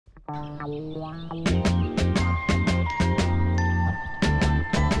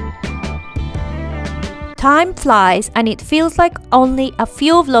Time flies, and it feels like only a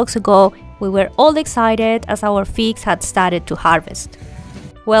few vlogs ago we were all excited as our figs had started to harvest.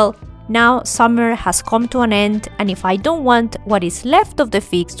 Well, now summer has come to an end, and if I don't want what is left of the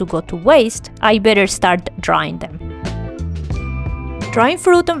figs to go to waste, I better start drying them. Drying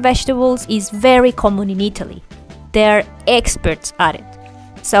fruit and vegetables is very common in Italy. They're experts at it.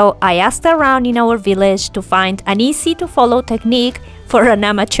 So I asked around in our village to find an easy to follow technique for an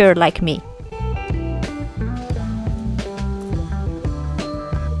amateur like me.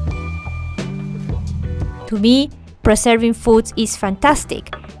 To me, preserving foods is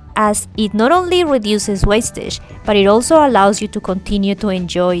fantastic, as it not only reduces wastage, but it also allows you to continue to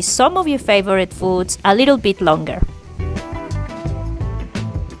enjoy some of your favorite foods a little bit longer.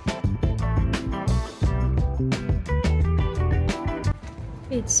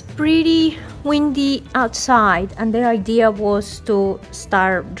 It's pretty windy outside, and the idea was to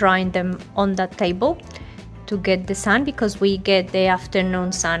start drying them on that table to get the sun, because we get the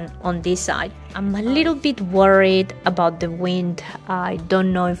afternoon sun on this side. I'm a little bit worried about the wind. I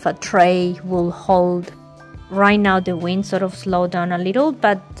don't know if a tray will hold. Right now the wind sort of slowed down a little,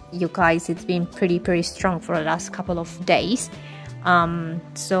 but you guys, it's been pretty strong for the last couple of days.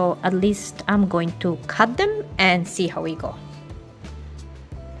 So at least I'm going to cut them and see how we go.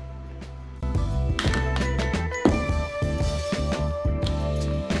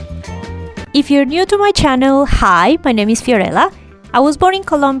 If you're new to my channel, hi, my name is Fiorella. I was born in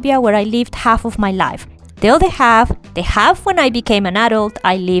Colombia, where I lived half of my life. The other half, the half when I became an adult,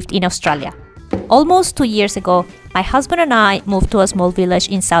 I lived in Australia. Almost 2 years ago, my husband and I moved to a small village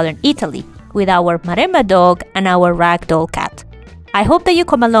in southern Italy with our Maremma dog and our ragdoll cat. I hope that you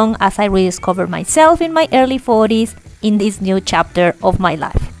come along as I rediscover myself in my early 40s in this new chapter of my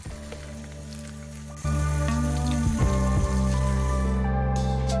life.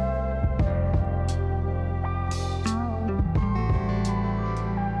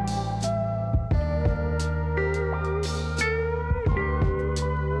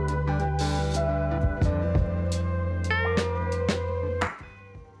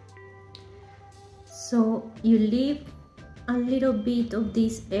 So you leave a little bit of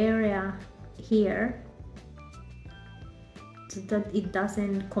this area here so that it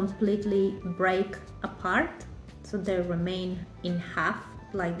doesn't completely break apart, so they remain in half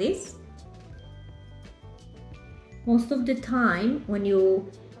like this. Most of the time when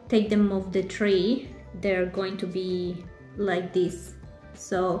you take them off the tree, they're going to be like this,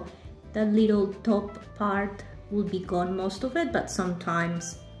 so that little top part will be gone, most of it, but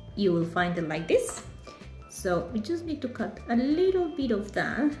sometimes you will find it like this. So we just need to cut a little bit of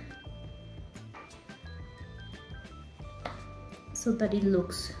that so that it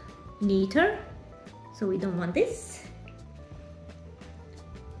looks neater. So we don't want this,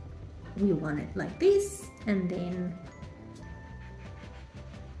 we want it like this, and then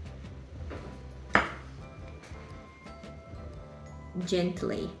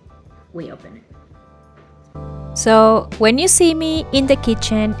gently we open it. So when you see me in the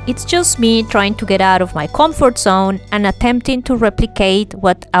kitchen, it's just me trying to get out of my comfort zone and attempting to replicate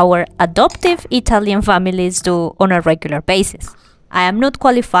what our adoptive Italian families do on a regular basis. I am not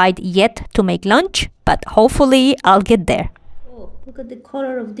qualified yet to make lunch, but hopefully I'll get there. Oh, look at the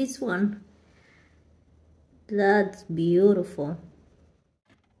color of this one. That's beautiful.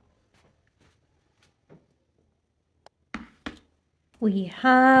 We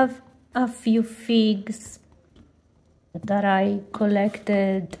have a few figs that I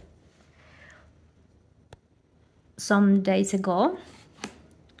collected some days ago,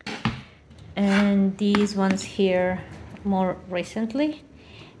 and these ones here more recently,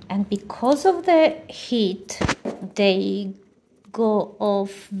 and because of the heat they go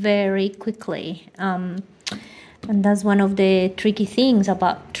off very quickly, and that's one of the tricky things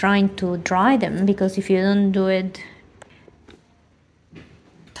about trying to dry them, because if you don't do it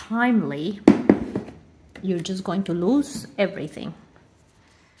timely, you're just going to lose everything.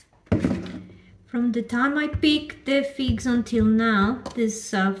 From the time I picked the figs until now,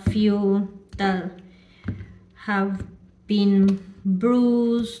 there's a few that have been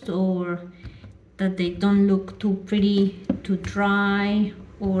bruised, or that they don't look too pretty to dry,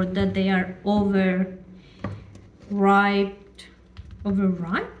 or that they are overripened.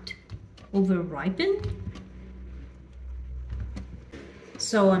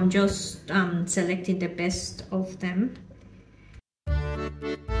 So I'm just selecting the best of them.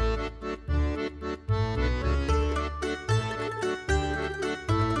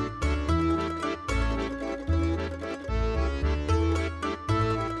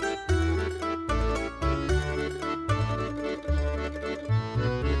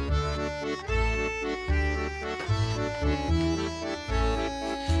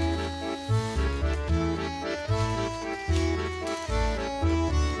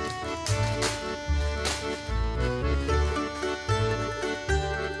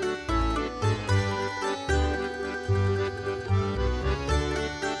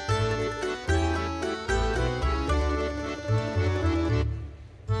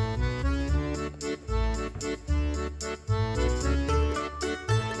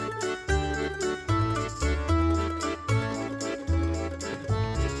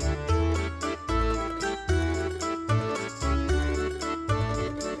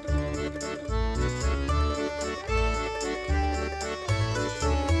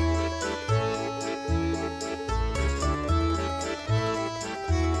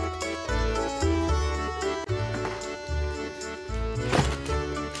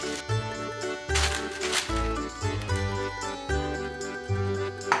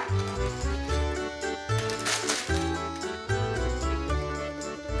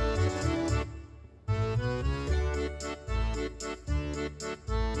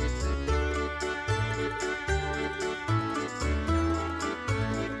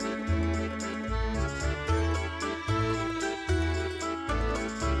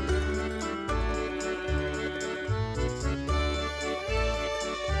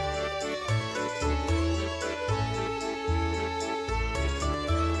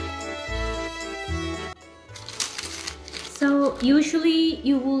 Usually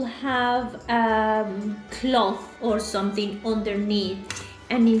you will have a cloth or something underneath,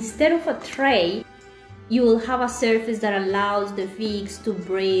 and instead of a tray you will have a surface that allows the figs to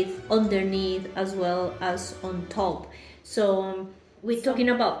breathe underneath as well as on top. So we're talking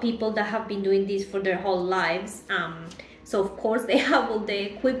about people that have been doing this for their whole lives. So of course they have all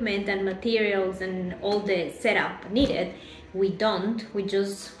the equipment and materials and all the setup needed. We don't. We're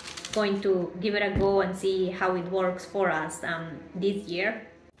just going to give it a go and see how it works for us this year.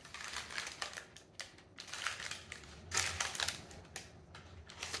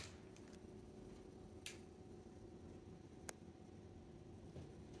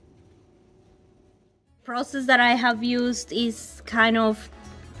 Process that I have used is kind of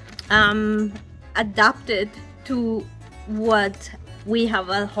adapted to what we have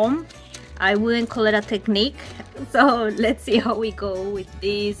at home. I wouldn't call it a technique, so let's see how we go with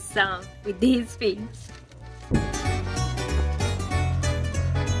these figs.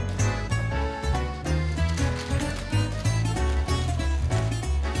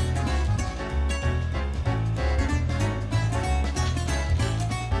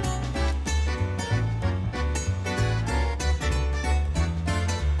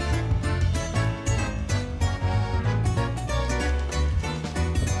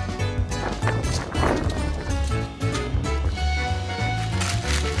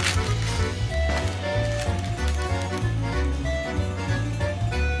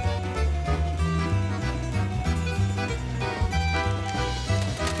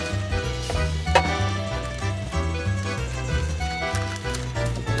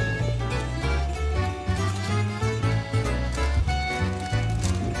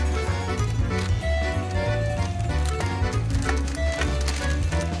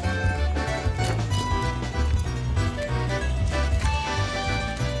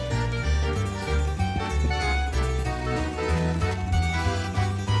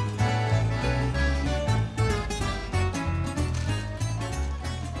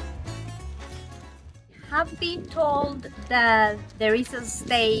 Have been told that there is a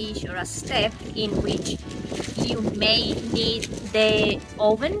stage or a step in which you may need the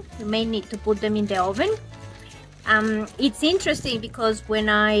oven. You may need to put them in the oven. It's interesting because when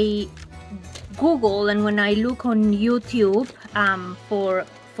I Google and when I look on YouTube for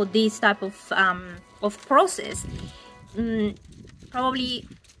this type of process, probably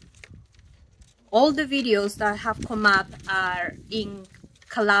all the videos that have come up are in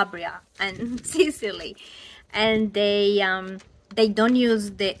Calabria and Sicily, and they don't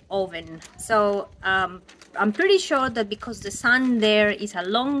use the oven. So I'm pretty sure that because the sun there is a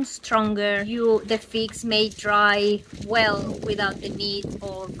lot stronger, the figs may dry well without the need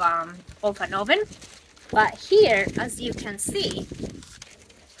of an oven. But here, as you can see,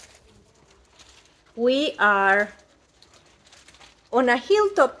 we are on a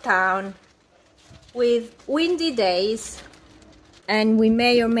hilltop town with windy days, and we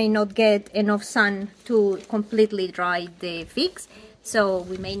may or may not get enough sun to completely dry the figs, so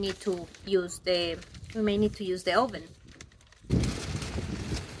we may need to use the oven.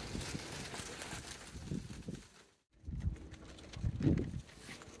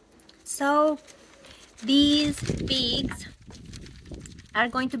 So these figs are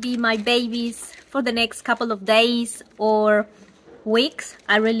going to be my babies for the next couple of days or weeks.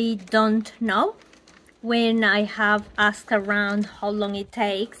 I really don't know. When I have asked around how long it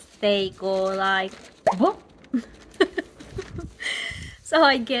takes, they go like, whoa. So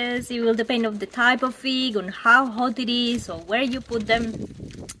I guess it will depend on the type of fig, on how hot it is, or where you put them.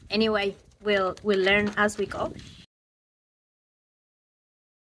 Anyway, we'll learn as we go.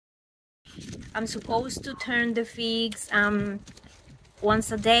 I'm supposed to turn the figs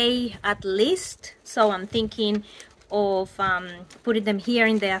once a day at least, so I'm thinking of putting them here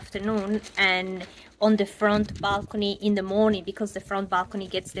in the afternoon and on the front balcony in the morning, because the front balcony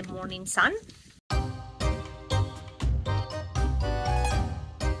gets the morning sun.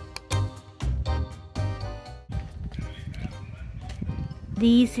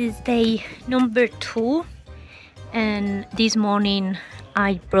 This is day number 2, and this morning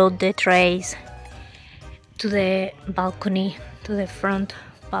I brought the trays to the balcony, to the front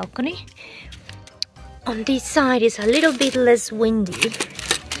balcony. On this side is a little bit less windy,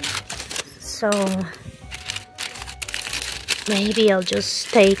 so maybe I'll just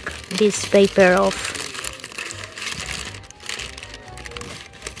take this paper off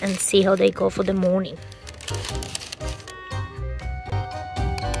and see how they go for the morning.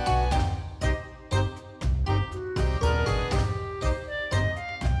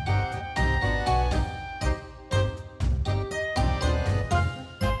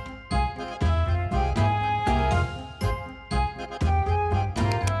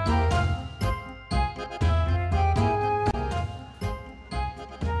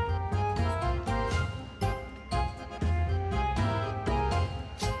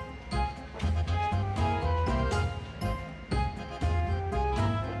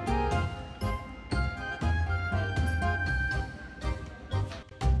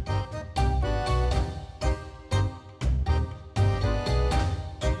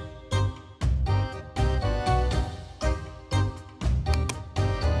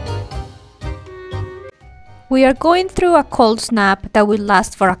 We are going through a cold snap that will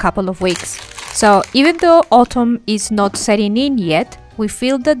last for a couple of weeks. So even though autumn is not setting in yet, we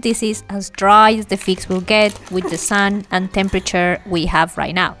feel that this is as dry as the figs will get with the sun and temperature we have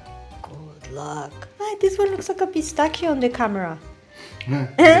right now. Good luck. Ah, this one looks like a pistachio on the camera.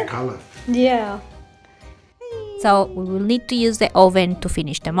 The color. Yeah. So we will need to use the oven to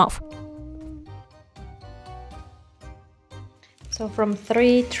finish them off. So from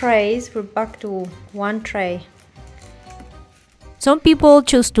 3 trays, we're back to 1 tray. Some people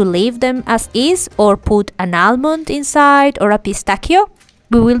choose to leave them as is or put an almond inside or a pistachio.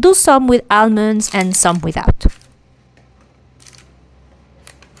 We will do some with almonds and some without.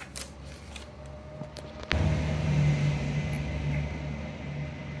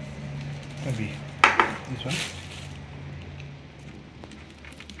 Maybe this one.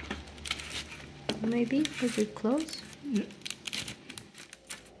 Maybe a bit close. Yeah.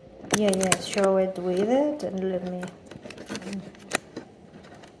 Yeah, show it with it and let me...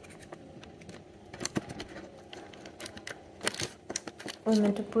 I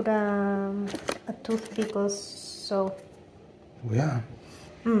meant to put a toothpick or so. Yeah.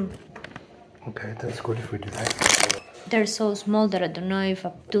 Okay, that's good if we do that. They're so small that I don't know if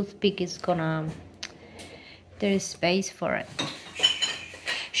a toothpick is gonna... There is space for it.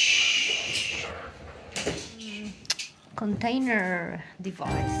 Shh. Container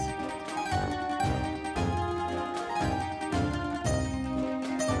device.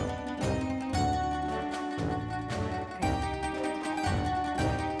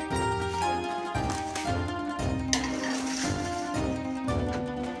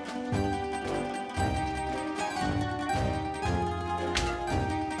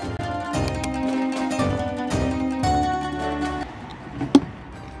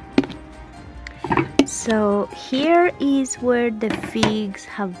 So here is where the figs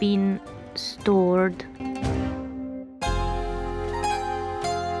have been stored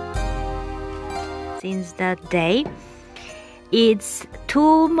since that day. It's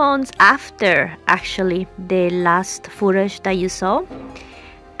 2 months after actually the last footage that you saw,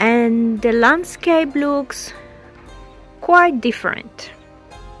 and the landscape looks quite different.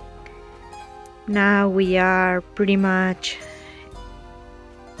 Now we are pretty much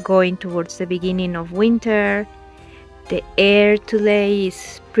going towards the beginning of winter. The air today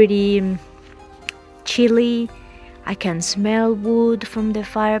is pretty chilly. I can smell wood from the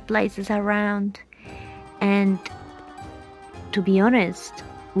fireplaces around, and to be honest,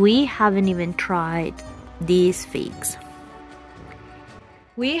 we haven't even tried these figs.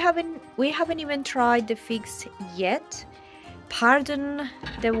 We haven't even tried the figs yet. Pardon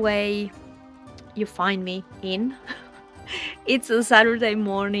the way you find me in. It's a Saturday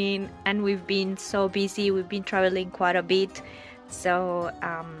morning and we've been so busy. We've been traveling quite a bit, so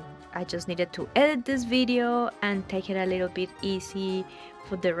I just needed to edit this video and take it a little bit easy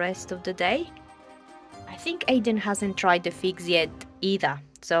for the rest of the day. I think Aiden hasn't tried the figs yet either,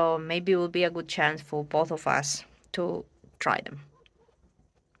 so maybe it will be a good chance for both of us to try them.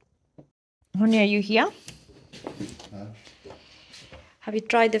 Honey, are you here? No. Have you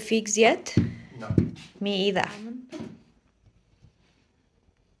tried the figs yet? No. Me either.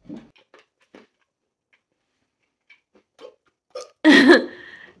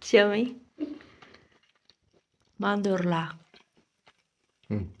 Show me. Mandorla.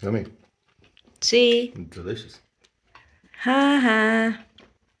 Yummy. See? Delicious. Haha.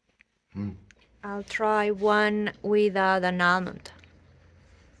 I'll try one without an almond.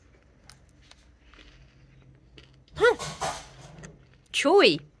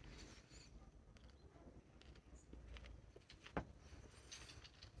 Chewy.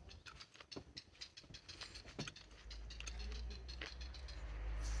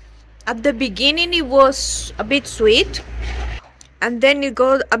 At the beginning it was a bit sweet, and then it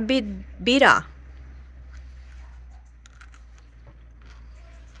got a bit bitter.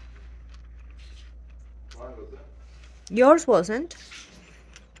 Yours wasn't?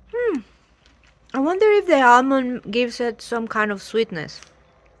 I wonder if the almond gives it some kind of sweetness.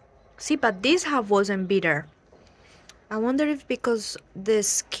 See, but this half wasn't bitter. I wonder if because the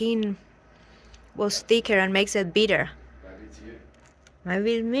skin was thicker and makes it bitter. Maybe it's you.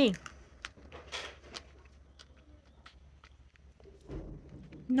 Maybe it's me.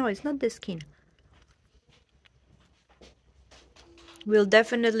 No, it's not the skin. We'll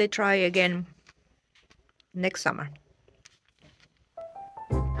definitely try again next summer.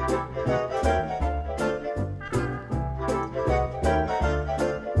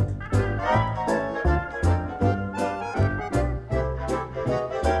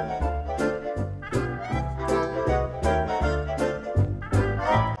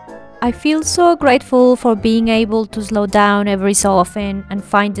 I feel so grateful for being able to slow down every so often and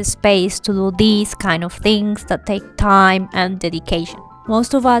find the space to do these kind of things that take time and dedication.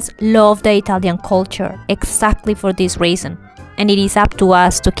 Most of us love the Italian culture exactly for this reason, and it is up to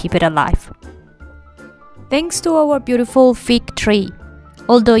us to keep it alive. Thanks to our beautiful fig tree.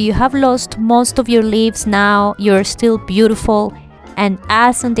 Although you have lost most of your leaves now, you're still beautiful, and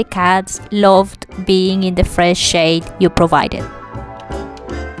us and the cats loved being in the fresh shade you provided.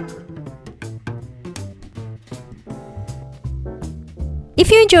 If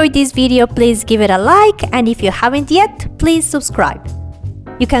you enjoyed this video, please give it a like, and if you haven't yet, please subscribe.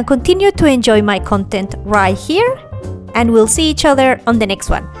 You can continue to enjoy my content right here, and we'll see each other on the next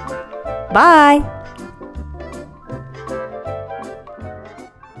one. Bye!